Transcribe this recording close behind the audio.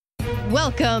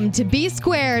Welcome to B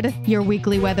Squared, your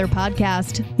weekly weather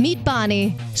podcast. Meet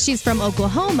Bonnie. She's from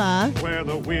Oklahoma, where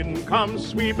the wind comes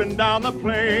sweeping down the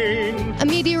plain. A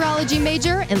meteorology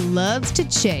major and loves to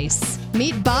chase.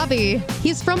 Meet Bobby.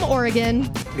 He's from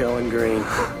Oregon. Going green.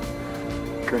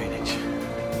 Greenwich.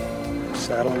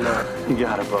 Saddle up. You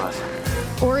got it, boss.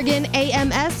 Oregon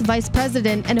AMS Vice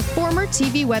President and a former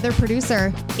TV weather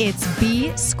producer. It's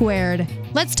B Squared.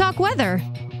 Let's talk weather.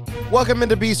 Welcome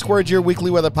into B Squared, your weekly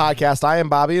weather podcast. I am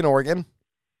Bobby in Oregon.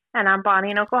 And I'm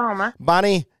Bonnie in Oklahoma.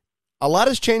 Bonnie, a lot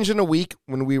has changed in a week.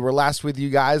 When we were last with you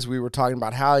guys, we were talking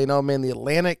about how, the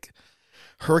Atlantic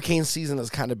hurricane season has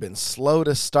kind of been slow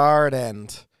to start.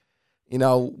 And,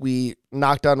 we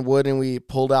knocked on wood and we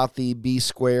pulled out the B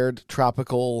Squared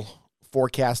tropical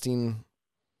forecasting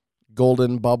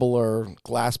golden bubble or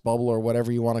glass bubble or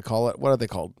whatever you want to call it. What are they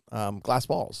called? Glass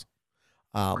balls.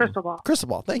 Crystal ball. Crystal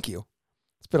ball. Thank you.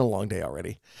 It's been a long day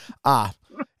already.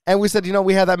 And we said,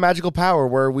 we have that magical power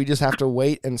where we just have to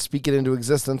wait and speak it into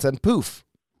existence and poof,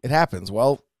 it happens.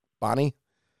 Well, Bonnie,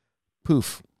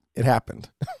 poof, it happened.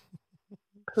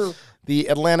 Poof. The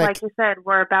Atlantic. Like you said,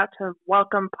 we're about to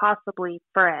welcome possibly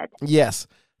Fred. Yes.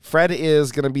 Fred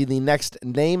is going to be the next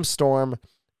named storm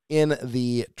in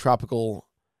the tropical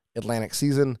Atlantic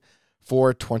season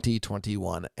for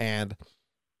 2021. And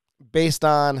based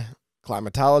on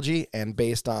climatology and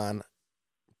based on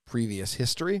previous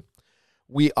history,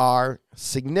 we are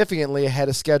significantly ahead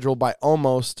of schedule by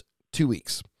almost 2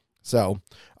 weeks. So,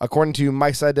 according to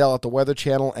Mike Seidel at the Weather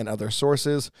Channel and other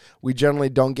sources, we generally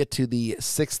don't get to the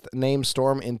sixth named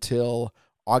storm until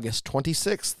August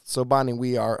 26th. So, Bonnie,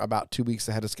 we are about 2 weeks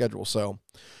ahead of schedule. So,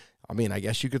 I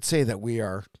guess you could say that we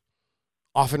are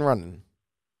off and running.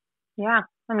 Yeah.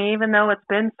 Even though it's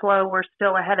been slow, we're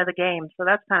still ahead of the game. So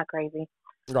that's kind of crazy.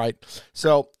 Right.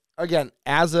 So, again,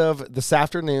 as of this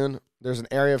afternoon, there's an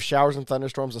area of showers and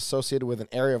thunderstorms associated with an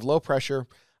area of low pressure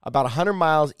about 100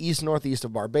 miles east-northeast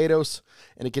of Barbados,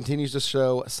 and it continues to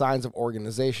show signs of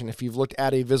organization. If you've looked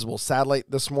at a visible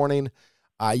satellite this morning,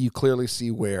 you clearly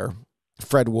see where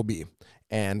Fred will be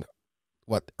and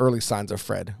what early signs of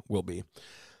Fred will be.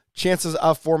 Chances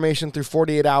of formation through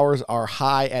 48 hours are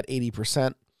high at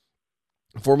 80%.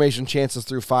 Formation chances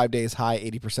through 5 days, high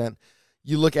 80%.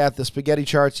 You look at the spaghetti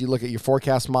charts, you look at your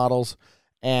forecast models,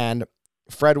 and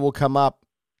Fred will come up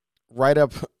right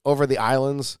up over the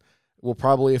islands, will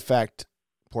probably affect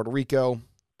Puerto Rico,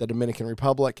 the Dominican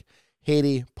Republic,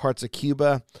 Haiti, parts of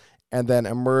Cuba, and then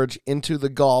emerge into the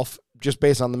Gulf just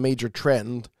based on the major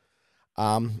trend.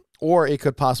 Or it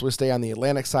could possibly stay on the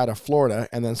Atlantic side of Florida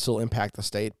and then still impact the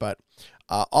state. But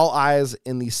all eyes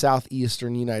in the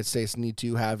southeastern United States need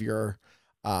to have your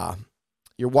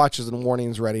watches and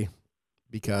warnings ready,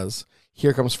 because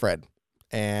here comes Fred.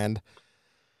 And,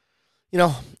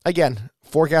 again,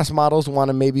 forecast models want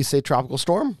to maybe say tropical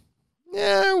storm.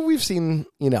 Yeah, we've seen,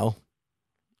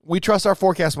 we trust our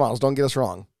forecast models. Don't get us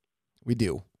wrong. We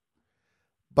do.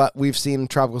 But we've seen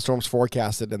tropical storms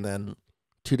forecasted, and then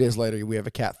 2 days later, we have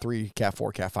a Cat 3, Cat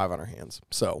 4, Cat 5 on our hands.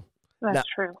 So that's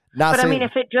true. But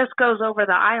if it just goes over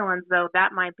the islands, though,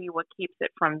 that might be what keeps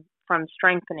it from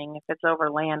strengthening if it's over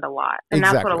land a lot. And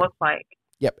exactly. That's what it looks like.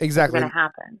 Yep, exactly. Going to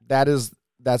happen.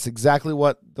 That's exactly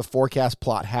what the forecast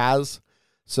plot has.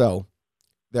 So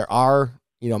there are,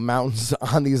 mountains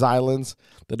on these islands.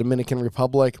 The Dominican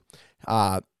Republic,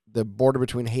 the border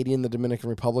between Haiti and the Dominican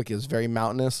Republic is very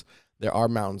mountainous. There are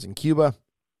mountains in Cuba.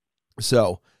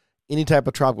 So any type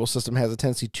of tropical system has a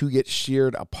tendency to get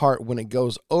sheared apart when it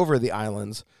goes over the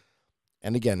islands.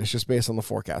 And again, it's just based on the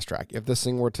forecast track. If this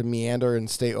thing were to meander and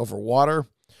stay over water,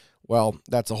 well,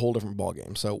 that's a whole different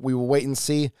ballgame. So we will wait and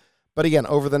see. But again,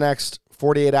 over the next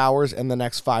 48 hours and the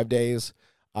next 5 days,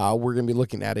 we're going to be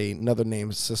looking at another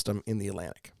named system in the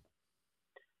Atlantic.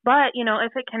 But,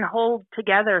 if it can hold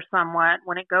together somewhat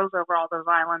when it goes over all those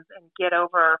islands and get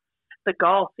over the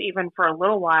Gulf even for a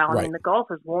little while, right. The Gulf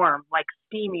is warm, like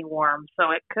steamy warm.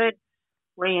 So it could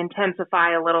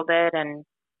re-intensify a little bit and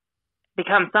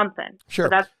become something. Sure. So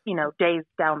that's, days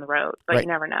down the road, but right. You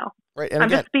never know. Right. And I'm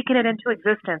again, just speaking it into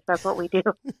existence. That's what we do.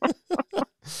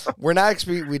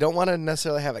 we don't want to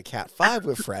necessarily have a Cat 5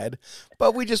 with Fred,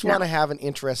 but we just want to have an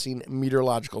interesting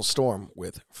meteorological storm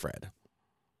with Fred.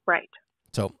 Right.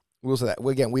 So we'll say that.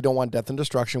 Again, we don't want death and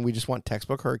destruction. We just want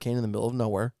textbook hurricane in the middle of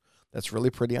nowhere that's really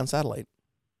pretty on satellite.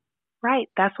 Right.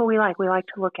 That's what we like. We like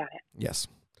to look at it. Yes.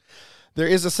 There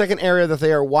is a second area that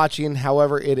they are watching.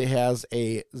 However, it has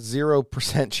a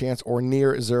 0% chance or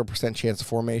near 0% chance of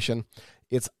formation.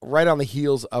 It's right on the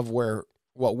heels of where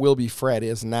what will be Fred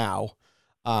is now.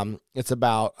 It's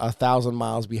about 1,000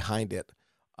 miles behind it,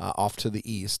 off to the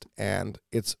east, and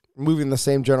it's moving the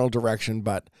same general direction.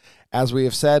 But as we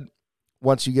have said,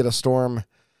 once you get a storm,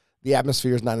 the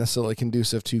atmosphere is not necessarily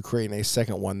conducive to creating a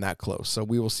second one that close. So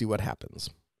we will see what happens.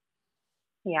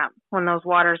 Yeah, when those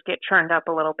waters get churned up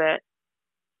a little bit,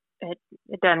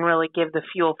 it doesn't really give the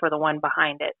fuel for the one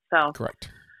behind it. So correct.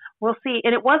 We'll see.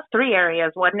 And it was 3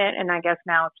 areas, wasn't it? And I guess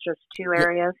now it's just 2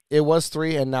 areas. It was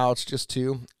 3, and now it's just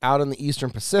 2. Out in the Eastern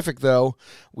Pacific, though,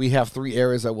 we have 3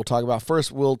 areas that we'll talk about.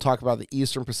 First, we'll talk about the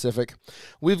Eastern Pacific.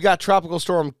 We've got Tropical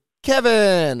Storm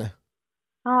Kevin.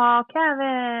 Oh,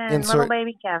 Kevin. Little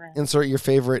baby Kevin. Insert your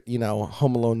favorite,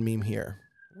 Home Alone meme here,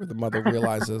 where the mother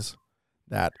realizes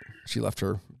that she left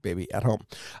her baby at home.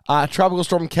 Tropical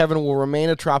Storm Kevin will remain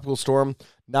a tropical storm,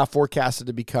 not forecasted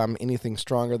to become anything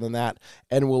stronger than that,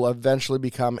 and will eventually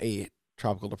become a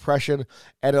tropical depression.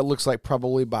 And it looks like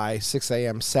probably by 6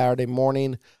 a.m. Saturday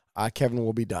morning, Kevin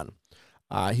will be done.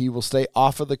 He will stay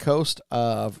off of the coast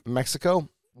of Mexico,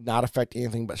 not affect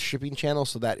anything but shipping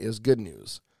channels, so that is good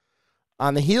news.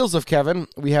 On the heels of Kevin,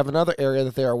 we have another area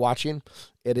that they are watching.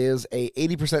 It is a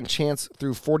 80% chance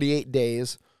through 48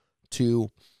 days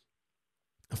to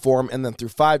form, and then through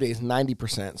 5 days,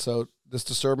 90%. So this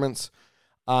disturbance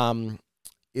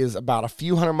is about a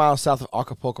few hundred miles south of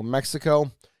Acapulco,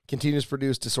 Mexico. Continues to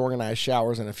produce disorganized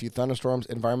showers and a few thunderstorms.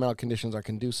 Environmental conditions are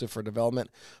conducive for development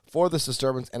for this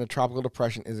disturbance, and a tropical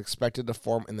depression is expected to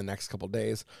form in the next couple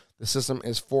days. The system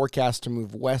is forecast to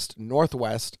move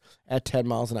west-northwest at 10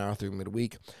 miles an hour through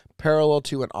midweek, parallel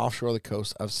to and offshore the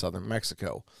coast of southern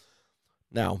Mexico.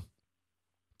 Now,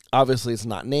 obviously, it's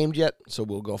not named yet, so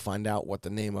we'll go find out what the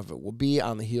name of it will be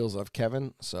on the heels of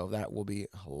Kevin, so that will be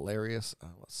hilarious.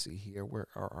 Let's see here. Where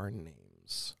are our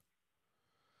names?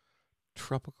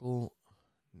 Tropical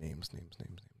names.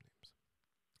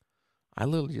 I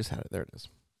literally just had it. There it is.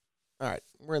 All right,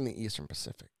 we're in the Eastern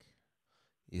Pacific.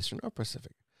 Eastern or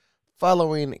Pacific.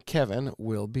 Following Kevin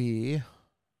will be...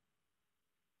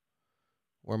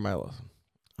 Where am I?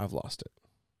 I've lost it.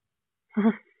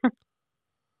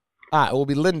 It will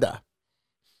be Linda.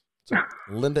 So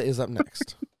Linda is up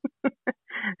next.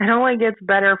 It only gets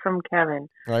better from Kevin.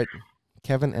 Right.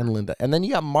 Kevin and Linda. And then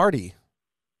you got Marty.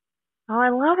 Oh, I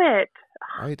love it.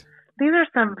 Right. These are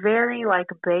some very,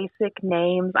 basic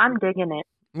names. I'm digging it.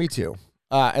 Me too.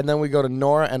 And then we go to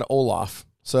Nora and Olaf.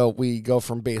 So we go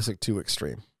from basic to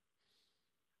extreme.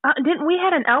 We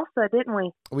had an Elsa, didn't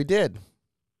we? We did.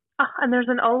 And there's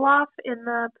an Olaf in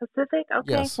the Pacific?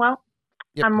 Okay, yes. Well,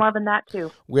 yep. I'm loving that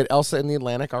too. We had Elsa in the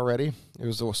Atlantic already. It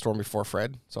was a storm before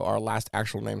Fred. So our last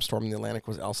actual name storm in the Atlantic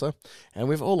was Elsa. And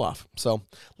we have Olaf. So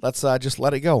let's just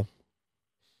let it go.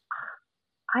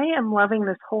 I am loving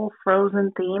this whole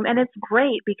frozen theme, and it's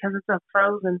great because it's a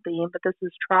frozen theme, but this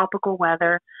is tropical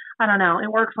weather. I don't know.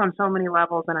 It works on so many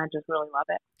levels, and I just really love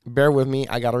it. Bear with me.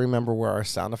 I got to remember where our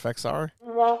sound effects are.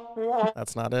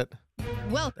 That's not it.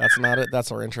 Well, that's not it.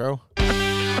 That's our intro.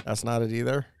 That's not it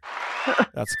either.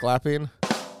 That's clapping.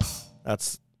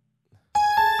 That's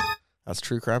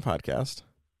True Crime Podcast.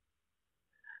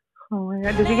 Oh my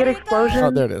God. Did you get explosions?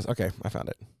 Oh, there it is. Okay, I found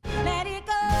it.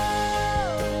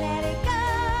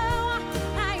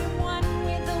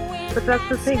 But that's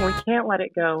the thing. We can't let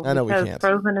it go. I know we can't. Because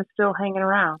Frozen is still hanging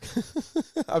around.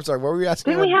 I'm sorry. What were you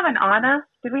asking? Didn't we have an Anna?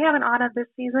 Did we have an Anna this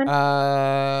season?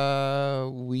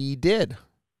 We did.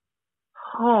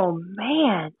 Oh,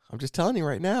 man. I'm just telling you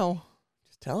right now.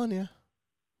 Just telling you.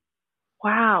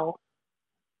 Wow.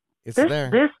 It's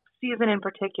there. This season in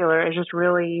particular is just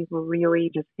really,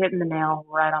 really just hitting the nail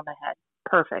right on the head.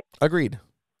 Perfect. Agreed.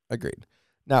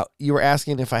 Now, you were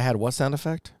asking if I had what sound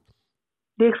effect?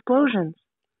 The explosions.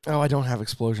 Oh, I don't have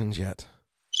explosions yet.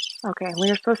 Okay,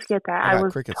 we were supposed to get that. I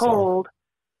was told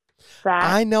that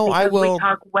I know I will. We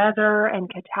talk weather and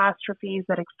catastrophes,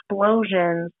 that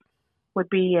explosions would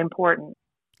be important.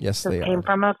 Yes, they came are.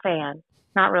 from a fan.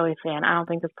 Not really a fan. I don't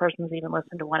think this person's even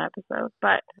listened to one episode,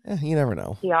 but you never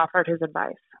know. He offered his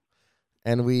advice.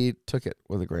 And we took it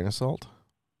with a grain of salt.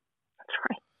 That's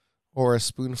right. Or a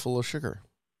spoonful of sugar.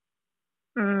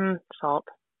 Salt.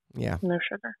 Yeah. No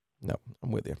sugar. No,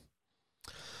 I'm with you.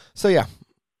 So, yeah,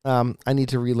 I need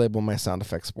to relabel my sound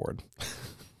effects board.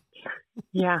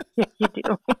 Yeah, you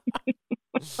do.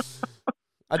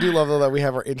 I do love, though, that we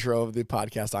have our intro of the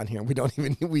podcast on here.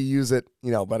 We use it,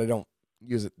 but I don't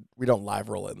use it. We don't live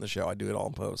roll it in the show. I do it all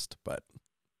in post, but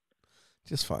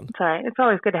just fun. It's all right. It's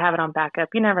always good to have it on backup.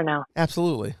 You never know.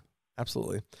 Absolutely.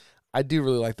 I do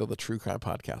really like, though, the True Crime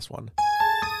Podcast one.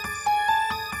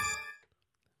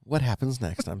 What happens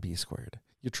next on B Squared,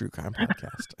 your True Crime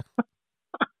Podcast?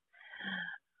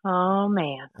 Oh,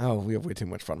 man. Oh, we have way too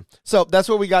much fun. So that's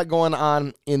what we got going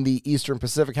on in the Eastern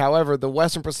Pacific. However, the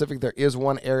Western Pacific, there is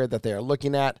one area that they are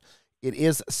looking at. It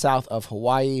is south of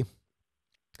Hawaii,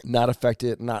 not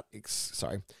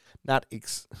not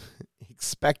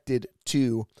expected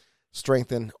to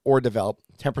strengthen or develop.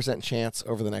 10% chance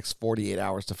over the next 48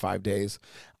 hours to 5 days.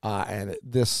 And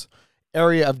this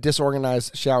area of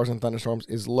disorganized showers and thunderstorms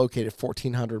is located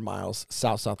 1,400 miles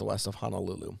south-southwest of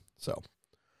Honolulu. So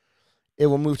it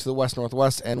will move to the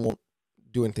west-northwest and won't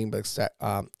do anything but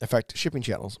affect shipping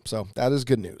channels. So that is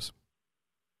good news.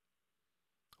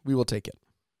 We will take it.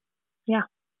 Yeah.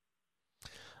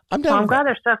 I'm down. Well, I'm glad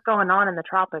there's stuff going on in the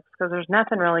tropics because there's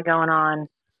nothing really going on.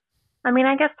 I mean,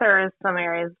 I guess there is some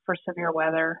areas for severe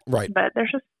weather. Right. But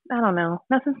there's just, I don't know,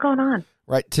 nothing's going on.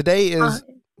 Right.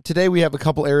 Today we have a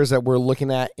couple areas that we're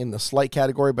looking at in the slight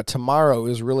category, but tomorrow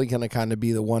is really going to kind of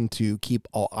be the one to keep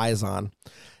all eyes on,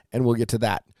 and we'll get to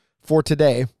that. For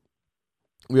today,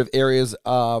 we have areas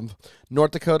of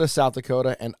North Dakota, South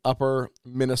Dakota, and upper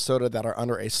Minnesota that are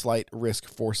under a slight risk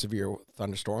for severe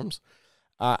thunderstorms.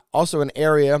 Also an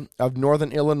area of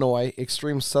northern Illinois,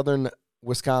 extreme southern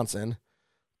Wisconsin,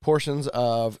 portions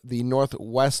of the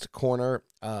northwest corner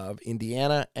of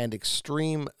Indiana, and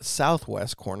extreme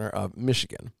southwest corner of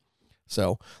Michigan.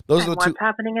 So those are the two. What's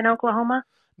happening in Oklahoma?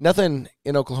 Nothing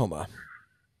in Oklahoma.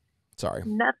 Sorry.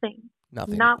 Nothing.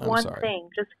 Nothing. Not I'm one sorry. thing,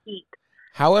 just heat.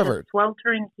 However, Just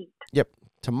sweltering heat. Yep.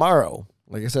 Tomorrow,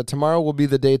 like I said, tomorrow will be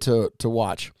the day to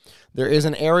watch. There is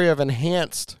an area of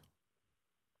enhanced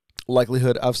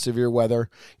likelihood of severe weather,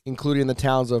 including the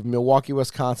towns of Milwaukee,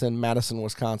 Wisconsin, Madison,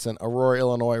 Wisconsin, Aurora,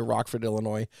 Illinois, Rockford,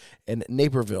 Illinois, and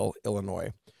Naperville,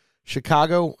 Illinois.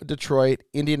 Chicago, Detroit,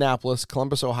 Indianapolis,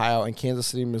 Columbus, Ohio, and Kansas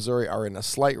City, Missouri are in a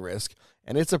slight risk,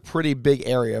 and it's a pretty big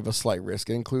area of a slight risk.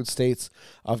 It includes states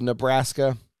of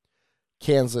Nebraska,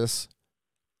 Kansas,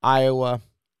 Iowa,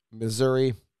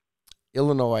 Missouri,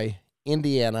 Illinois,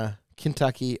 Indiana,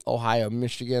 Kentucky, Ohio,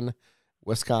 Michigan,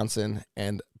 Wisconsin,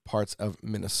 and parts of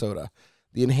Minnesota.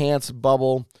 The enhanced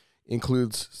bubble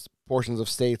includes portions of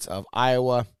states of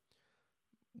Iowa,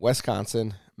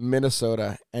 Wisconsin,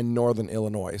 Minnesota, and northern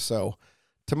Illinois. So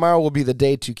tomorrow will be the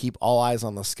day to keep all eyes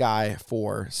on the sky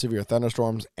for severe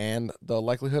thunderstorms and the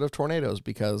likelihood of tornadoes,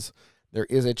 because there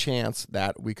is a chance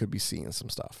that we could be seeing some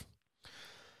stuff.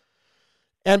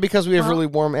 And because we have really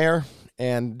warm air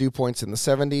and dew points in the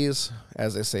 70s,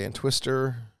 as they say in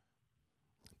Twister,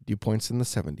 dew points in the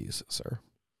 70s, sir.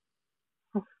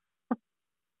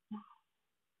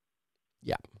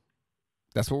 Yeah,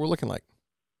 that's what we're looking like.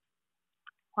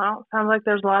 Well, sounds like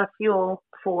there's a lot of fuel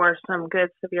for some good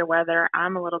severe weather.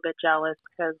 I'm a little bit jealous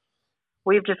because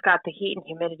we've just got the heat and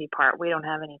humidity part. We don't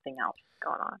have anything else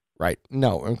going on. Right.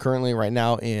 No, I'm currently right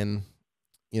now in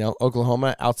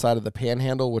Oklahoma, outside of the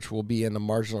Panhandle, which will be in the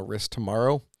marginal risk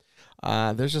tomorrow.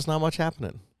 There's just not much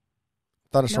happening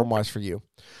thunderstorm-wise for you.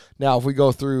 Now, if we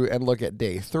go through and look at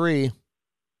day 3,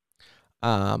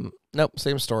 nope,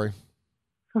 same story.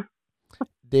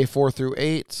 Day 4 through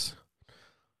 8,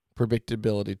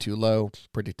 predictability too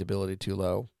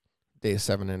low. Day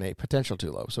 7 and 8, potential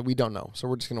too low. So we don't know. So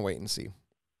we're just going to wait and see.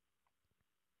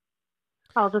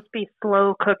 I'll just be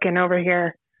slow cooking over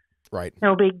here. Right.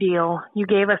 No big deal. You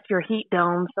gave us your heat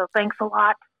dome, so thanks a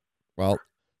lot. Well,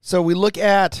 so we look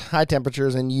at high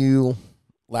temperatures and you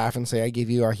laugh and say, I gave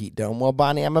you our heat dome. Well,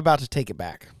 Bonnie, I'm about to take it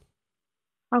back.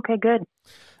 Okay, good.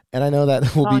 And I know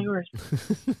that will All be yours.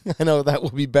 I know that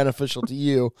will be beneficial to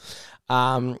you.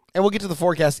 And we'll get to the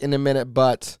forecast in a minute,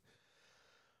 but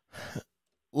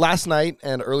last night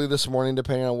and early this morning,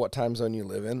 depending on what time zone you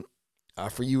live in,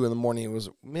 for you in the morning, it was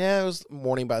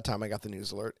morning by the time I got the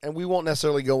news alert. And we won't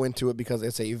necessarily go into it because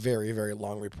it's a very, very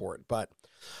long report. But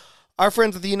our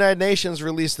friends at the United Nations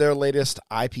released their latest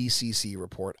IPCC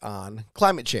report on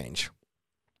climate change.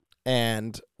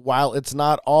 And while it's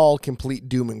not all complete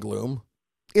doom and gloom,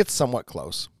 it's somewhat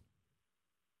close.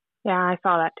 Yeah, I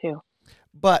saw that too.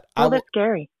 But That's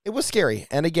scary. It was scary.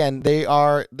 And again, they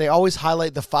always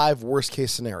highlight the 5 worst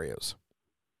case scenarios.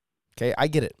 Okay, I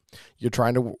get it. You're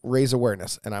trying to raise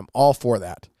awareness, and I'm all for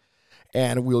that.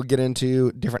 And we'll get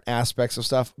into different aspects of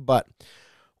stuff. But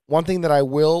one thing that I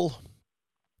will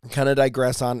kind of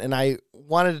digress on, and I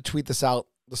wanted to tweet this out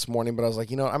this morning, but I was like,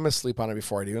 I'm going to sleep on it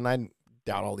before I do, and I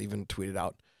doubt I'll even tweet it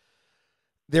out.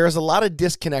 There is a lot of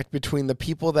disconnect between the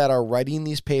people that are writing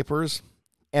these papers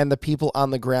and the people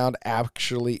on the ground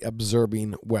actually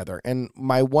observing weather. And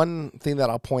my one thing that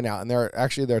I'll point out, and there are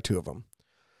 2 of them.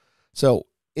 So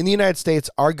in the United States,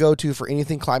 our go-to for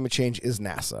anything climate change is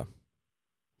NASA,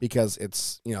 because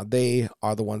it's, they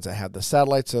are the ones that have the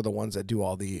satellites. They're the ones that do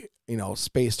all the,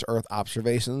 space to Earth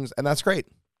observations. And that's great.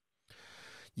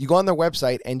 You go on their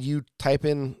website and you type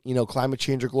in, climate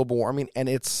change or global warming, and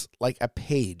it's like a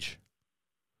page.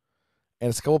 And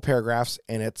it's a couple paragraphs,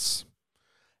 and it's,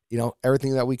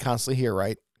 everything that we constantly hear,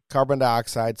 right? Carbon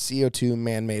dioxide, CO2,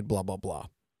 man-made, blah, blah, blah.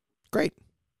 Great.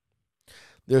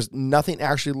 There's nothing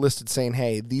actually listed saying,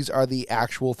 hey, these are the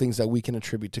actual things that we can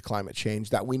attribute to climate change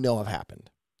that we know have happened.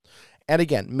 And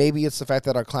again, maybe it's the fact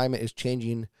that our climate is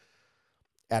changing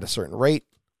at a certain rate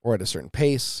or at a certain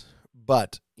pace.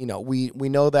 But, we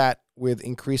know that with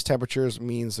increased temperatures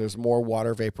means there's more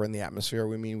water vapor in the atmosphere.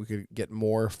 We could get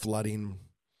more flooding,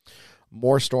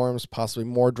 more storms, possibly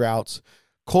more droughts,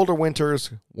 colder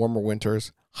winters, warmer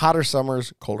winters, hotter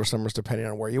summers, colder summers, depending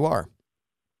on where you are.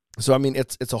 So,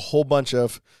 it's a whole bunch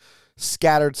of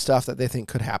scattered stuff that they think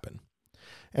could happen.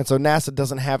 And so NASA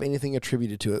doesn't have anything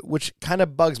attributed to it, which kind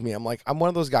of bugs me. I'm one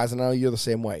of those guys, and I know you're the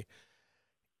same way.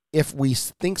 If we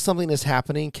think something is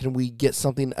happening, can we get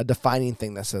something, a defining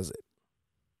thing that says it?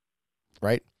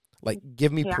 Right?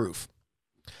 Give me proof.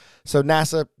 So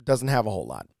NASA doesn't have a whole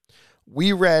lot.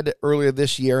 We read earlier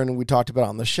this year, and we talked about it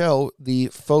on the show, the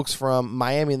folks from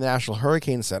Miami National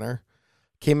Hurricane Center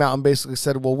came out and basically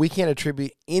said, well, we can't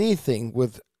attribute anything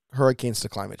with hurricanes to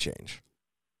climate change.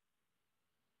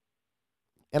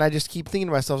 And I just keep thinking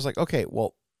to myself, okay,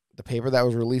 well, the paper that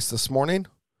was released this morning,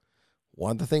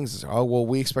 one of the things is,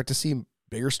 we expect to see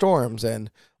bigger storms and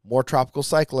more tropical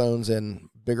cyclones and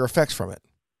bigger effects from it.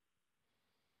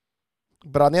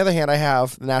 But on the other hand, I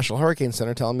have the National Hurricane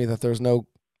Center telling me that there's no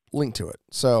link to it.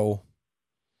 So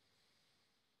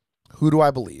who do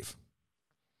I believe?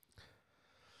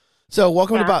 So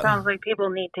welcome to it sounds like people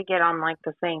need to get on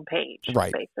the same page,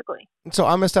 right? Basically. So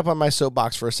I'm going to step on my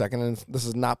soapbox for a second, and this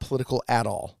is not political at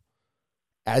all.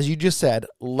 As you just said,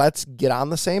 let's get on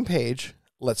the same page.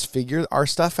 Let's figure our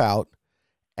stuff out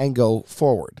and go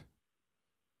forward.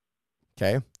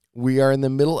 Okay? We are in the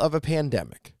middle of a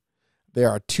pandemic. There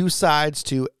are two sides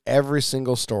to every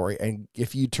single story, and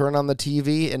if you turn on the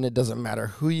TV, and it doesn't matter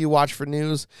who you watch for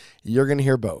news, you're going to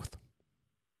hear both.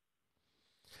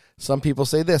 Some people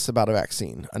say this about a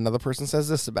vaccine. Another person says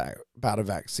this about a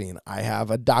vaccine. I have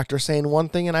a doctor saying one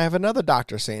thing and I have another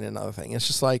doctor saying another thing. It's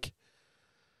just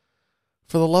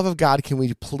for the love of God, can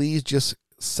we please just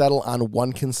settle on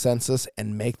one consensus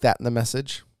and make that the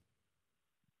message?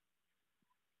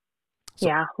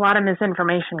 A lot of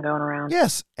misinformation going around.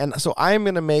 Yes. And so I'm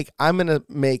going to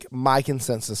make my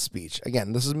consensus speech.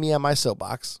 Again, this is me on my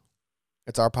soapbox.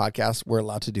 It's our podcast. We're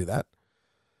allowed to do that.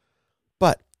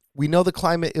 But we know the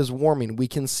climate is warming. We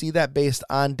can see that based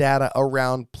on data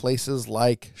around places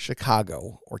like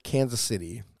Chicago or Kansas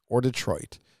City or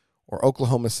Detroit or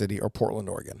Oklahoma City or Portland,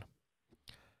 Oregon.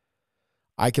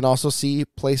 I can also see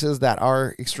places that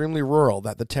are extremely rural,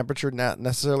 that the temperature not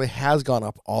necessarily has gone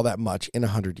up all that much in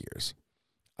 100 years.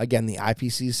 Again, the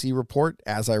IPCC report,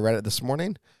 as I read it this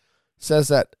morning, says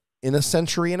that in a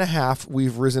century and a half,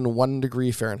 we've risen 1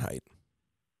 degree Fahrenheit.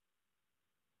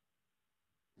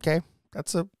 Okay,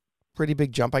 that's a pretty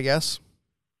big jump, I guess.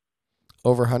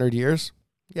 Over 100 years.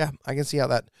 Yeah, I can see how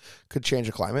that could change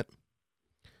a climate.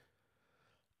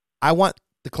 I want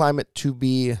the climate to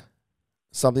be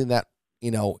something that,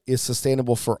 is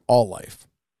sustainable for all life.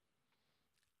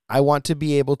 I want to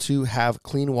be able to have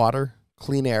clean water,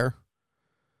 clean air.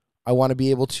 I want to be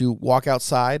able to walk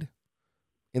outside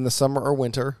in the summer or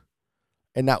winter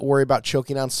and not worry about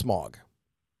choking on smog.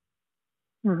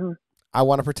 Mm-hmm. I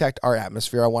want to protect our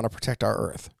atmosphere. I want to protect our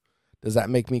earth. Does that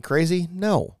make me crazy?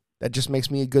 No. That just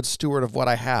makes me a good steward of what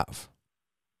I have.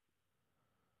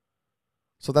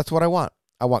 So that's what I want.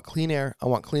 I want clean air. I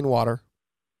want clean water.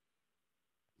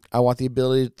 I want the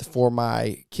ability for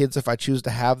my kids, if I choose to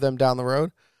have them down the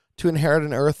road, to inherit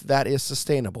an earth that is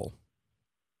sustainable.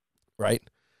 Right?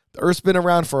 The earth's been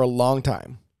around for a long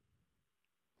time.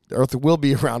 The earth will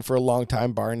be around for a long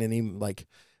time, barring any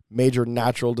major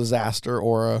natural disaster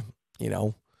or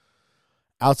a,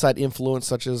 outside influence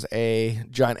such as a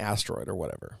giant asteroid or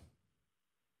whatever.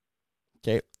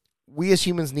 Okay. We as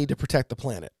humans need to protect the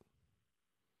planet.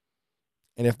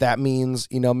 And if that means,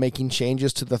 making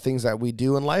changes to the things that we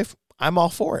do in life, I'm all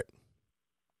for it.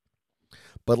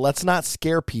 But let's not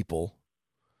scare people,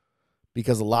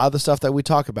 because a lot of the stuff that we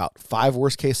talk about, 5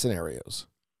 worst case scenarios,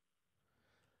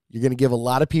 you're going to give a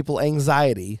lot of people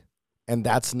anxiety, and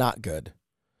that's not good,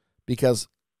 because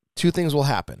 2 things will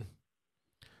happen.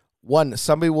 One,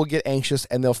 somebody will get anxious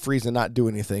and they'll freeze and not do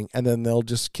anything, and then they'll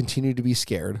just continue to be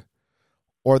scared,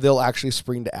 or they'll actually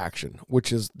spring to action,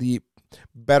 which is the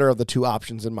better of the 2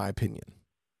 options in my opinion.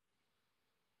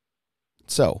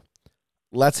 So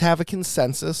let's have a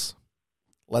consensus.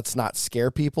 Let's not scare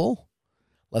people.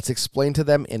 Let's explain to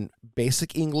them in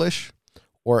basic English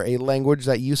or a language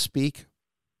that you speak.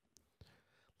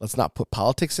 Let's not put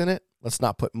politics in it. Let's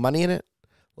not put money in it.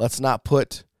 Let's not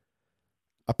put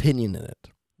opinion in it.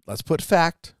 Let's put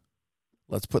fact.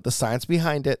 Let's put the science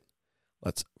behind it.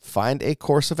 Let's find a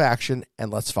course of action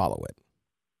and let's follow it.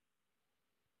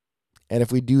 And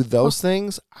if we do those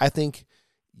things, I think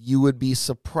you would be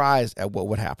surprised at what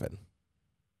would happen.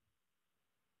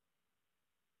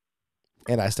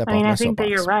 And I step off my I think that soapbox.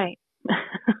 you're right.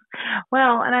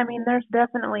 Well, and I mean, there's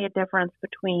definitely a difference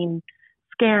between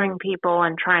scaring people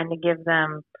and trying to give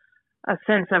them a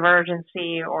sense of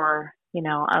urgency or,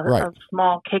 Right. a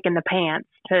small kick in the pants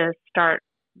to start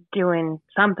doing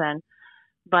something.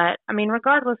 But, I mean,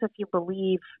 regardless if you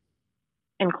believe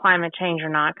in climate change or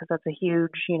not, because that's a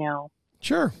huge,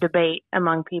 Sure. debate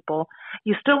among people,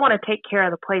 you still want to take care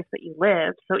of the place that you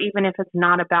live. So even if it's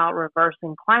not about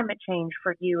reversing climate change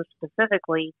for you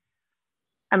specifically,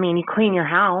 I mean, you clean your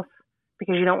house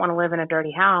because you don't want to live in a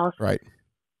dirty house. Right.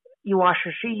 You wash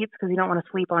your sheets because you don't want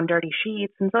to sleep on dirty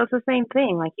sheets. And so it's the same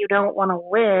thing. Like, you don't want to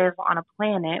live on a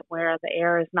planet where the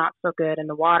air is not so good and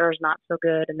the water is not so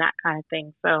good and that kind of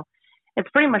thing. So it's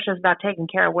pretty much just about taking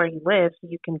care of where you live so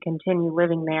you can continue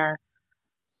living there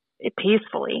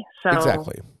peacefully. So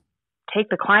Exactly. take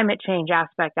the climate change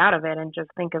aspect out of it and just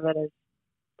think of it as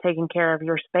taking care of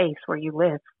your space where you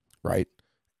live. Right.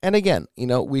 And again,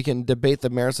 we can debate the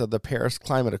merits of the Paris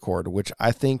Climate Accord, which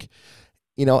I think,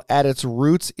 at its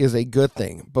roots is a good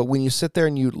thing. But when you sit there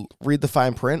and you read the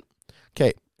fine print,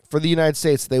 okay, for the United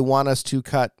States, they want us to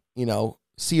cut,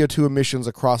 CO2 emissions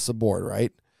across the board,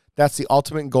 right? That's the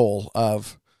ultimate goal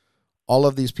of all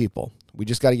of these people. We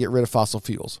just got to get rid of fossil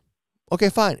fuels. Okay,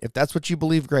 fine. If that's what you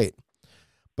believe, great.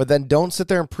 But then don't sit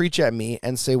there and preach at me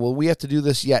and say, well, we have to do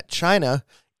this, yet China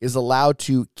is allowed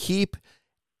to keep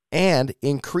and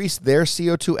increase their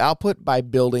CO2 output by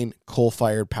building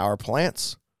coal-fired power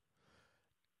plants,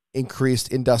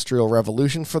 increased industrial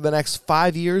revolution for the next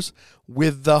 5 years,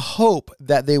 with the hope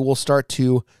that they will start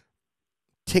to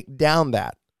tick down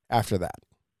that after that.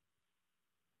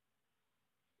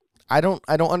 I don't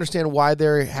understand why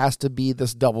there has to be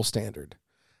this double standard.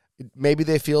 Maybe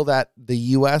they feel that the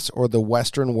U.S. or the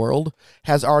Western world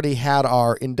has already had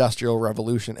our industrial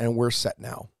revolution and we're set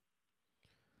now.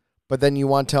 But then you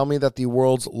want to tell me that the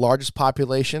world's largest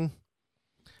population,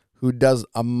 who does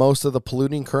most of the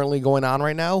polluting currently going on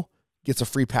right now, gets a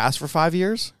free pass for 5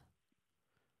 years?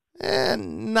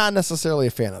 And not necessarily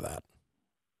a fan of that.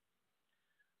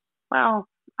 Well,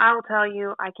 I'll tell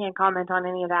you, I can't comment on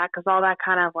any of that because all that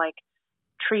kind of like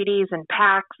treaties and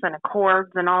pacts and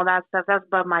accords and all that stuff, that's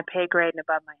above my pay grade and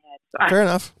above my head. So Fair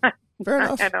enough. Fair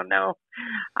enough. I don't know.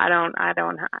 I don't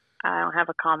have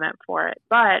a comment for it,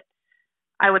 but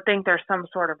I would think there's some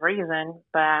sort of reason,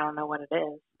 but I don't know what it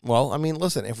is. Well, I mean,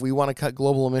 listen, if we want to cut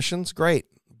global emissions, great.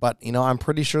 But, I'm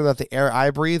pretty sure that the air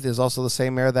I breathe is also the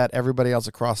same air that everybody else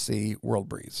across the world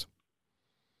breathes.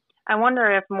 I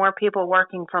wonder if more people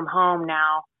working from home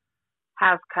now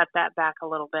have cut that back a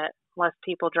little bit. Less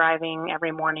people driving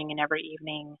every morning and every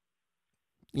evening.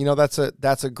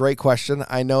 That's a great question.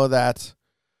 I know that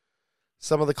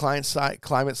some of the climate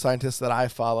scientists that I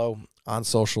follow on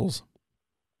socials,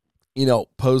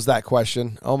 pose that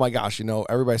question. Oh my gosh,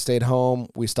 everybody stayed home.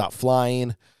 We stopped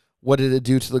flying. What did it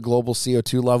do to the global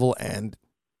CO2 level? And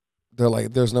they're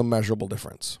like, there's no measurable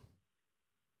difference.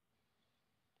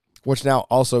 Which now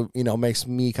also, makes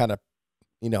me kind of,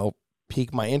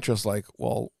 pique my interest. Like,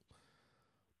 well,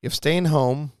 if staying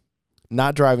home,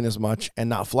 not driving as much, and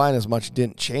not flying as much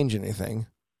didn't change anything,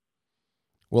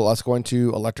 will us going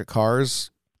to electric cars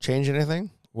change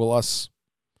anything? Will us,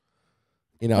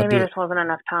 maybe there just wasn't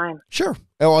enough time. Sure.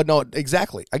 Oh, no,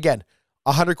 exactly. Again,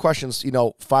 100 questions,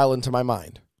 file into my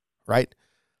mind, right?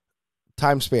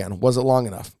 Time span, was it long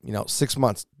enough? 6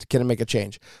 months, can it make a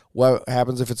change? What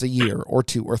happens if it's a year or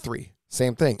 2 or 3?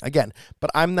 Same thing. Again, but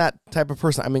I'm that type of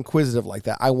person. I'm inquisitive like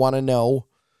that. I want to know,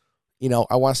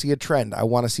 I want to see a trend. I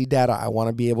want to see data. I want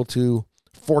to be able to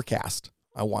forecast.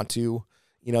 I want to,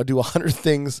 do 100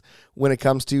 things when it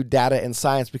comes to data and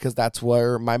science because that's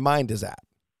where my mind is at.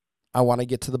 I want to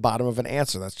get to the bottom of an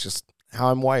answer. That's just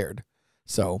how I'm wired.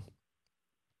 So,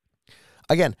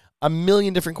 again, a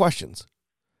million different questions.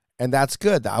 And that's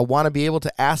good. I want to be able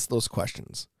to ask those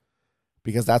questions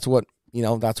because that's what,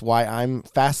 that's why I'm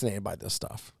fascinated by this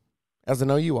stuff, as I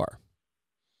know you are.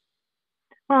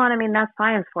 Well, and I mean, that's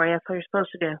science for you. That's what you're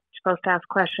supposed to do. You're supposed to ask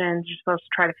questions. You're supposed to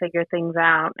try to figure things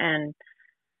out and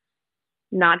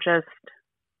not just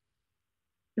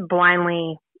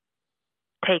blindly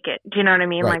take it. Do you know what I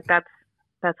mean? Right. Like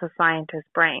that's a scientist's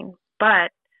brain.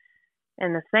 But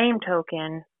in the same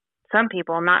token, some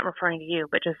people, I'm not referring to you,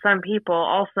 but just some people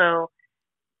also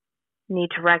need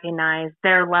to recognize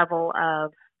their level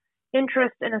of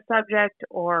interest in a subject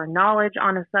or knowledge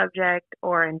on a subject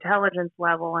or intelligence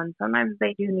level. And sometimes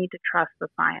they do need to trust the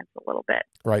science a little bit.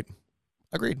 Right.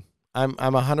 Agreed. I'm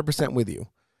 100% with you.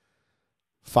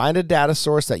 Find a data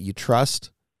source that you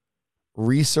trust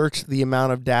research the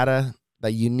amount of data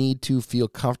that you need to feel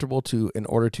comfortable to in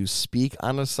order to speak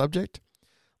on a subject.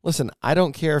 Listen, I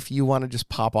don't care if you want to just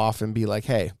pop off and be like,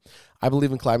 hey, I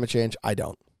believe in climate change. I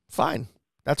don't. Fine.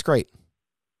 That's great.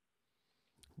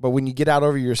 But when you get out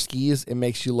over your skis, it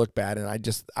makes you look bad. And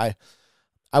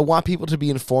I want people to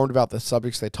be informed about the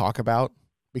subjects they talk about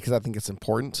because I think it's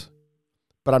important.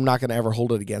 But I'm not going to ever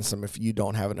hold it against them if you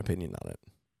don't have an opinion on it.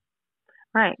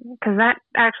 Right. Because that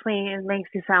actually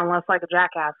makes you sound less like a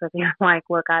jackass if you're like,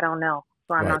 look, I don't know.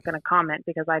 So I'm not going to comment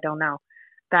because I don't know.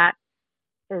 That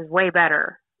is way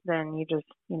better than you just,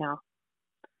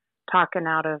 talking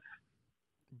out of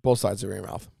both sides of your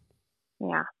mouth.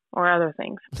 Yeah. Or other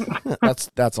things.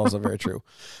 That's also very true.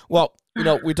 Well,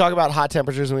 we talk about hot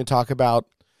temperatures and we talk about,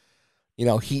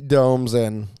 heat domes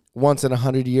and once in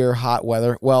 100-year hot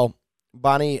weather. Well,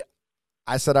 Bonnie,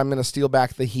 I said I'm going to steal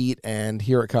back the heat, and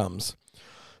here it comes.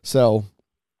 So,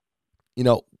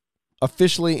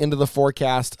 officially into the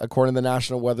forecast, according to the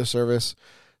National Weather Service,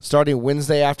 starting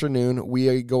Wednesday afternoon,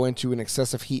 we go into an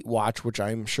excessive heat watch, which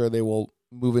I'm sure they will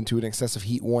move into an excessive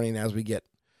heat warning as we get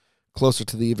closer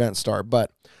to the event start.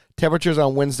 But temperatures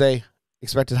on Wednesday,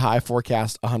 expected high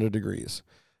forecast 100 degrees.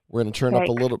 We're going to turn up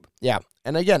a little. Yeah.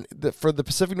 And again, for the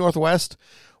Pacific Northwest,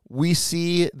 we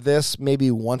see this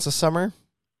maybe once a summer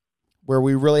where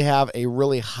we really have a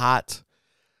really hot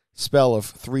spell of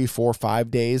 3, 4,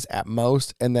 5 days at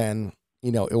most. And then,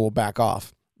 it will back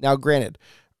off. Now, granted,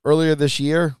 earlier this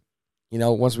year,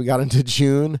 once we got into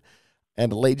June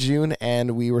and late June,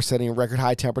 and we were setting record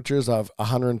high temperatures of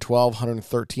 112,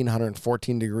 113,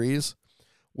 114 degrees,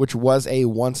 which was a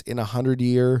once in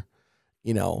 100-year,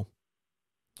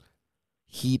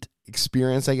 heat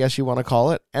experience, I guess you want to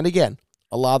call it. And again,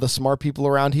 a lot of the smart people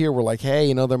around here were like,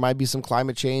 hey, there might be some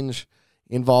climate change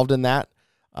involved in that.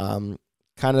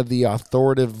 Kind of the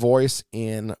authoritative voice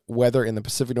in weather in the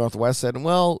Pacific Northwest said,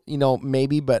 well,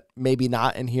 maybe, but maybe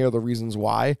not. And here are the reasons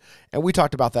why. And we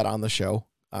talked about that on the show.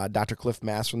 Dr. Cliff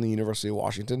Mass from the University of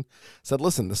Washington said,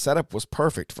 listen, the setup was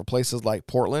perfect for places like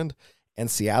Portland and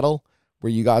Seattle,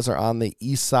 where you guys are on the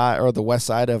east side or the west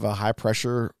side of a high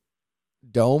pressure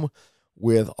dome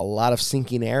with a lot of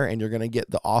sinking air, and you're going to get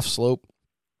the off slope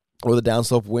or the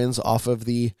downslope winds off of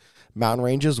the mountain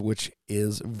ranges, which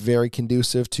is very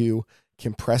conducive to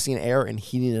compressing air and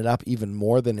heating it up even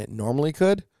more than it normally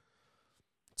could.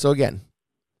 So again,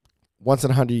 once in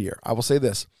 100 year, I will say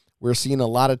this. We're seeing a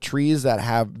lot of trees that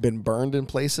have been burned in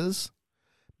places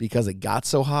because it got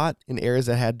so hot in areas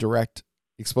that had direct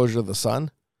exposure to the sun.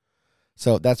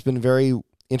 So that's been very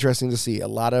interesting to see. A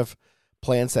lot of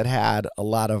plants that had a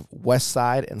lot of west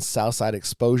side and south side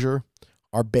exposure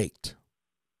are baked.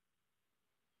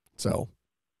 So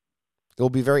it will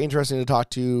be very interesting to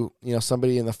talk to,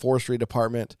 somebody in the forestry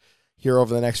department here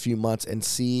over the next few months and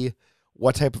see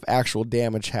what type of actual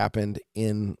damage happened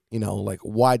in, like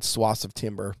wide swaths of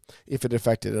timber, if it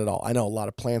affected at all. I know a lot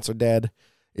of plants are dead.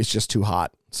 It's just too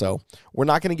hot. So we're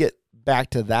not going to get back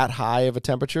to that high of a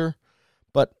temperature,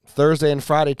 but Thursday and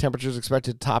Friday temperatures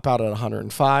expected to top out at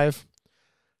 105.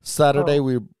 Saturday,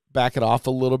 we back it off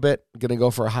a little bit. Going to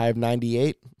go for a high of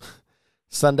 98.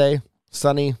 Sunday,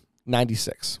 sunny,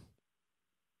 96.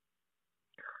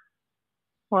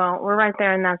 Well, we're right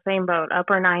there in that same boat,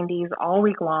 upper 90s all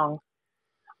week long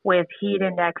with heat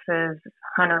indexes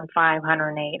 105,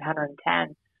 108,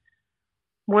 110.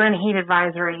 We're in heat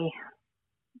advisory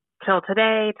till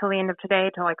today, till the end of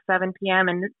today, till like 7 p.m.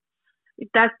 And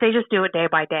they just do it day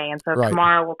by day. And so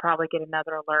tomorrow we'll probably get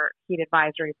another alert, heat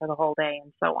advisory for the whole day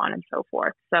and so on and so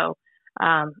forth. So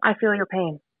I feel your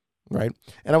pain. Right.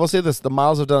 And I will say this, the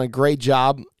models have done a great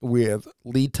job with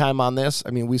lead time on this.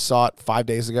 I mean, we saw it 5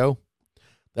 days ago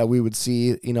that we would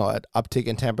see, an uptick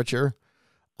in temperature.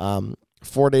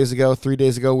 4 days ago, 3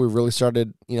 days ago, we really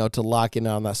started, to lock in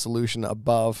on that solution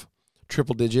above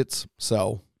triple digits.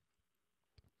 So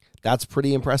that's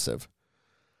pretty impressive.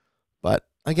 But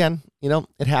again,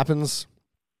 it happens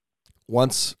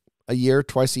once a year,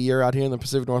 twice a year out here in the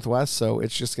Pacific Northwest. So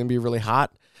it's just going to be really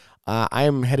hot. I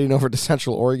am heading over to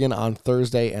Central Oregon on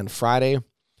Thursday and Friday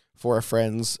for a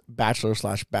friend's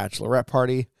bachelor/bachelorette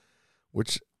party,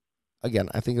 which, again,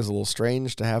 I think is a little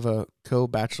strange to have a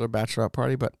co-bachelor/bachelorette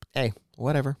party, but hey,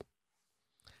 whatever.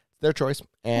 Their choice.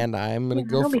 And I'm going to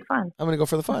go. It'll be fun. I'm going to go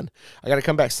for the fun. I got to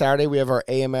come back Saturday. We have our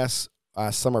AMS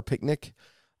summer picnic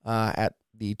at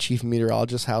the chief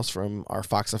meteorologist's house from our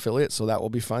Fox affiliate, so that will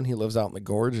be fun. He lives out in the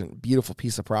gorge, and beautiful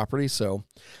piece of property, so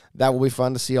that will be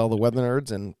fun to see all the weather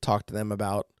nerds and talk to them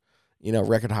about,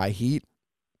 record high heat.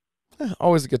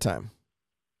 Always a good time.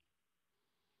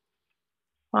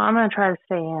 Well, I'm going to try to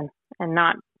stay in and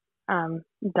not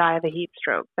die of a heat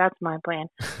stroke. That's my plan.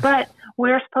 But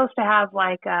we're supposed to have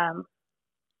like a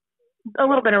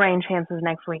little bit of rain chances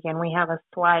next weekend. We have a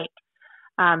slight,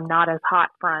 not as hot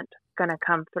front going to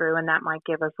come through, and that might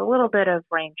give us a little bit of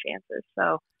rain chances.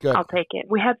 So Good. I'll take it.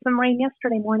 We had some rain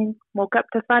yesterday morning. Woke up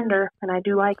to thunder, and I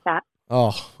do like that.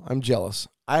 Oh, I'm jealous.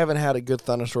 I haven't had a good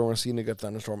thunderstorm or seen a good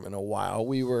thunderstorm in a while.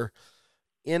 We were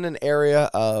in an area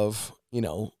of,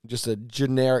 just a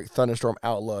generic thunderstorm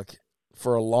outlook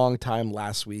for a long time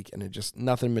last week, and it just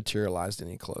nothing materialized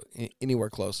anywhere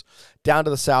close. Down to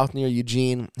the south near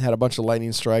Eugene, had a bunch of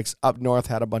lightning strikes. Up north,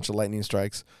 had a bunch of lightning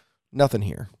strikes. Nothing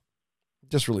here.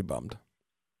 Just really bummed.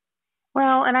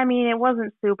 Well, and I mean, it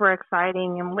wasn't super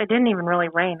exciting, and it didn't even really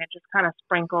rain. It just kind of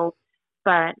sprinkled,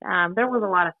 but there was a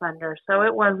lot of thunder, so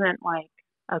it wasn't like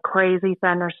a crazy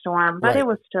thunderstorm, but Right. It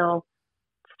was still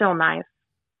nice.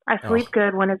 I sleep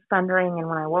good when it's thundering, and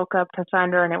when I woke up to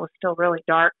thunder and it was still really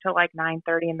dark till like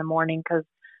 9:30 in the morning because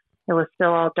it was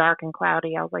still all dark and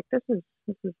cloudy, I was like, this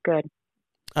is good.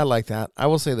 I like that. I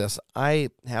will say this. I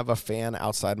have a fan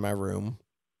outside my room.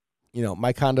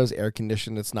 My condo's air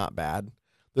conditioned. It's not bad.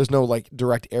 There's no like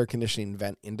direct air conditioning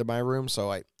vent into my room,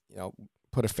 so I,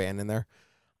 put a fan in there.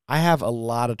 I have a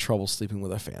lot of trouble sleeping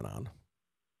with a fan on.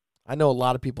 I know a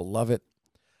lot of people love it.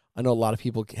 I know a lot of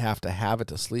people have to have it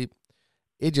to sleep.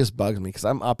 It just bugs me because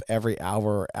I'm up every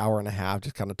hour and a half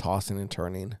just kind of tossing and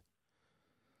turning.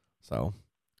 So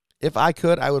if I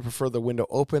could, I would prefer the window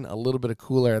open, a little bit of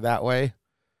cool air that way,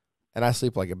 and I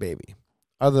sleep like a baby.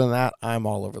 Other than that, I'm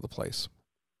all over the place.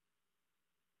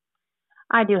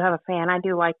 I do have a fan. I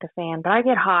do like the fan, but I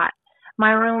get hot.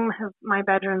 My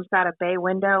bedroom's got a bay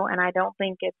window, and I don't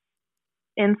think it's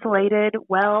insulated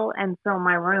well, and so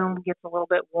my room gets a little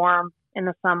bit warm in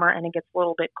the summer, and it gets a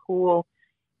little bit cool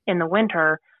in the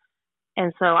winter.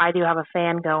 And so I do have a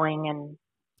fan going, and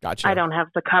Gotcha. I don't have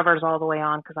the covers all the way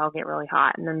on because I'll get really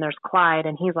hot. And then there's Clyde,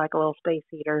 and he's like a little space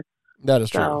heater. That is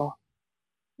true. So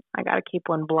I got to keep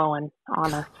one blowing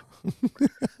on us.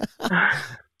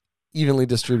 Evenly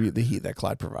distribute the heat that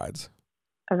Clyde provides.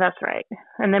 That's right.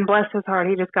 And then bless his heart,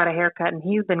 he just got a haircut, and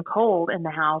he's been cold in the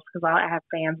house because I have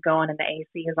fans going and the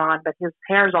AC is on, but his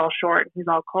hair's all short. He's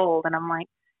all cold. And I'm like,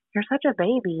 you're such a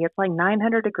baby. It's like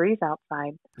 900 degrees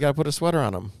outside. You got to put a sweater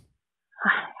on him.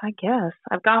 I guess.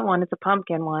 I've got one. It's a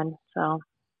pumpkin one, so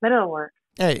but it'll work.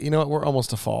 Hey, you know what? We're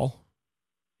almost to fall.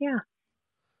 Yeah.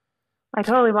 I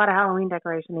totally bought a Halloween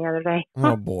decoration the other day.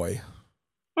 Oh, boy.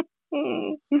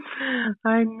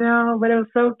 I know, but it was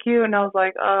so cute, and I was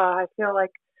like, oh, I feel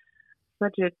like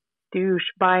such a douche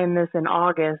buying this in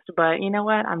August, but you know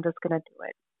what? I'm just going to do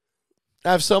it.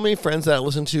 I have so many friends that I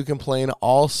listen to complain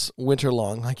all winter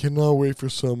long. I cannot wait for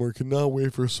summer,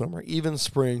 even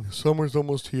spring. Summer's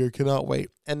almost here, cannot wait.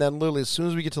 And then literally as soon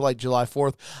as we get to like July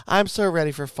 4th, I'm so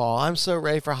ready for fall. I'm so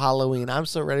ready for Halloween. I'm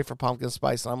so ready for pumpkin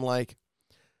spice. And I'm like,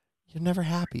 you're never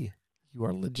happy. You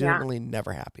are legitimately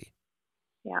never happy.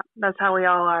 Yeah, that's how we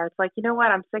all are. It's like, you know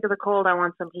what? I'm sick of the cold. I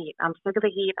want some heat. I'm sick of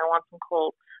the heat. I want some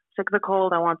cold. Sick of the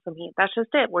cold. I want some heat. That's just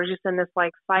it. We're just in this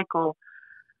like cycle.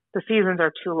 The seasons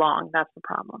are too long. That's the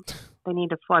problem. They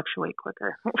need to fluctuate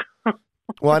quicker.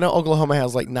 Well, I know Oklahoma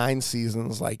has like 9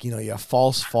 seasons. Like, you have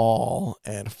false fall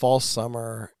and false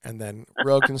summer and then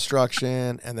road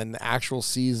construction and then the actual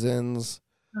seasons.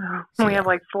 We have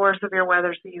like 4 severe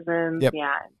weather seasons. Yep.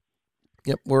 Yeah.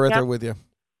 Yep. We're right there with you.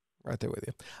 Right there with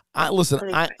you.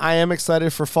 I am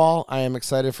excited for fall. I am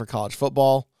excited for college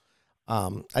football.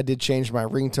 I did change my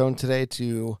ringtone today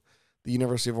to the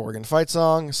University of Oregon fight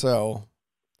song, so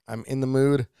I'm in the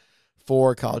mood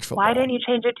for college football. Why didn't you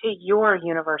change it to your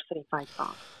university fight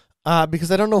song?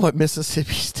 Because I don't know what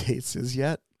Mississippi State's is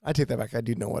yet. I take that back. I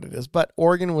do know what it is. But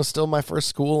Oregon was still my first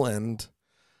school, and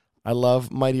I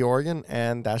love Mighty Oregon,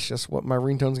 and that's just what my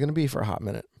ringtone's going to be for a hot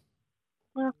minute.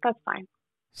 Well, that's fine.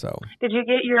 So, did you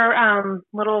get your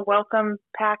little welcome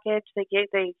package?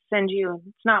 They send you.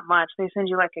 It's not much. They send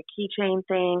you like a keychain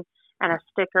thing and a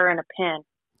sticker and a pin.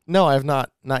 No, I have not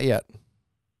yet.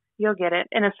 You'll get it,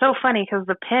 and it's so funny because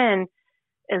the pin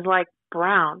is like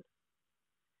brown.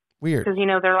 Weird. Because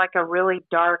they're like a really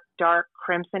dark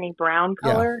crimsony brown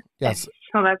color. Yeah. Yes.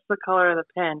 So that's the color of the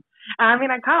pin. I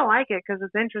mean, I kind of like it because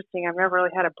it's interesting. I've never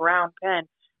really had a brown pin,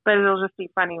 but it'll just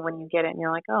be funny when you get it and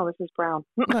you're like, oh, this is brown.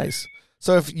 Nice.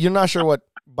 So if you're not sure what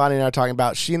Bonnie and I are talking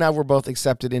about, she and I were both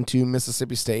accepted into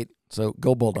Mississippi State. So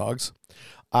go Bulldogs.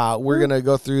 We're going to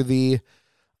go through the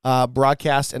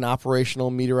broadcast and operational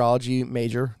meteorology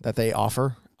major that they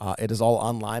offer. It is all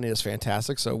online. It is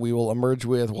fantastic. So we will emerge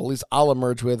with, well, at least I'll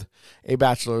emerge with a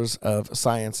bachelor's of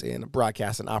science in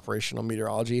broadcast and operational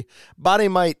meteorology. Bonnie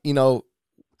might,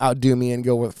 outdo me and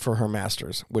go for her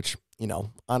master's, which,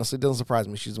 honestly, it doesn't surprise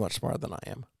me. She's much smarter than I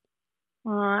am.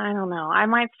 I don't know. I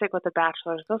might stick with the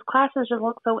bachelor's. Those classes just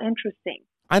look so interesting.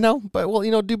 I know, but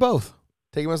do both.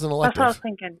 Take them as an elective. That's what I was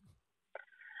thinking.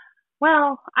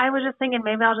 Well, I was just thinking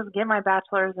maybe I'll just get my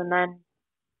bachelor's and then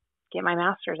get my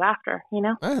master's after,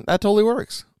 That totally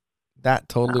works. That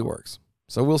totally works.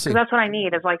 So we'll see. That's what I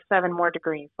need is like 7 more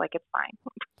degrees. Like, it's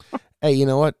fine. Hey, you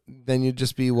know what? Then you'd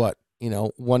just be 1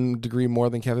 degree more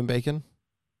than Kevin Bacon?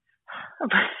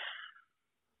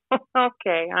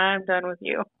 Okay, I'm done with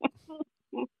you.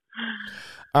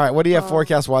 All right, what do you have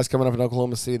forecast-wise coming up in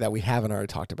Oklahoma City that we haven't already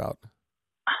talked about?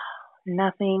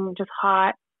 Nothing, just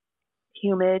hot,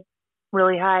 humid,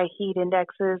 really high heat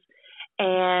indexes,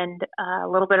 and a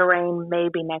little bit of rain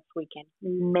maybe next weekend.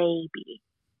 Maybe.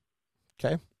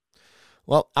 Okay.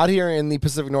 Well, out here in the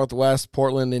Pacific Northwest,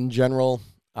 Portland in general,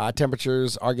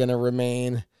 temperatures are going to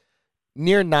remain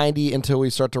near 90 until we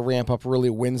start to ramp up really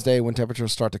Wednesday when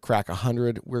temperatures start to crack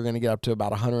 100. We're going to get up to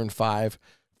about 105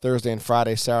 Thursday and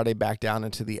Friday. Saturday back down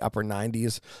into the upper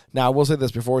 90s. Now, I will say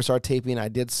this, before we start taping, I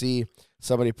did see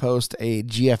somebody post a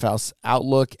GFS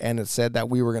outlook, and it said that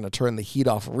we were going to turn the heat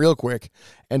off real quick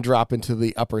and drop into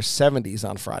the upper 70s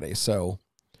on Friday. So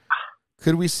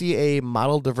could we see a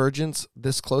model divergence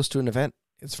this close to an event?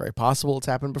 It's very possible. It's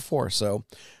happened before. So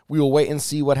we will wait and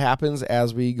see what happens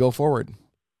as we go forward.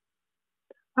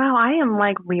 Wow, I am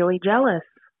really jealous.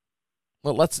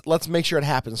 Well, let's make sure it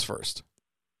happens first.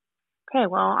 Okay,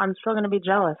 well, I'm still going to be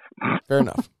jealous. Fair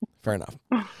enough. Fair enough.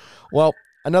 Well,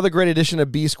 another great edition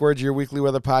of B Squared, your weekly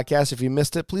weather podcast. If you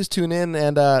missed it, please tune in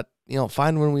and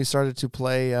find when we started to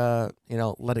play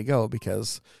Let It Go,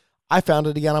 because I found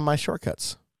it again on my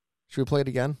shortcuts. Should we play it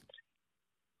again?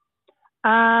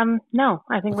 No,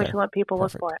 I think we should let people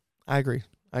Perfect. look for it. I agree.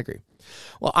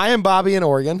 Well, I am Bobby in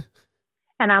Oregon.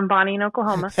 And I'm Bonnie in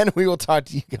Oklahoma. And we will talk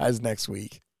to you guys next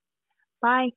week. Bye.